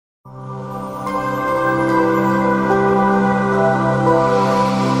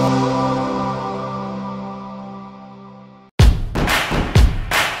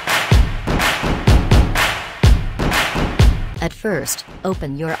First,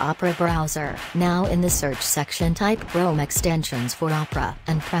 open your Opera browser. Now in the search section type Chrome extensions for Opera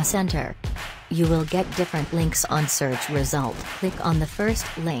and press enter. You will get different links on search result. Click on the first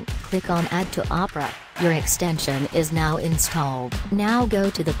link. Click on Add to Opera. Your extension is now installed. Now go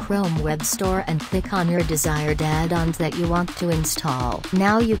to the Chrome Web Store and click on your desired add-ons that you want to install.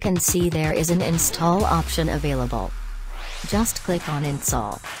 Now you can see there is an install option available. Just click on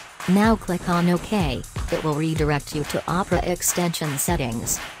Install. Now click on OK. It will redirect you to Opera extension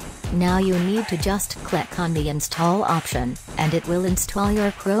settings. Now you need to just click on the install option, and it will install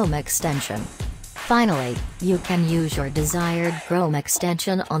your Chrome extension. Finally, you can use your desired Chrome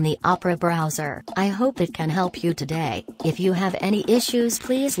extension on the Opera browser. I hope it can help you today. If you have any issues,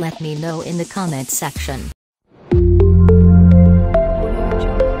 please let me know in the comment section.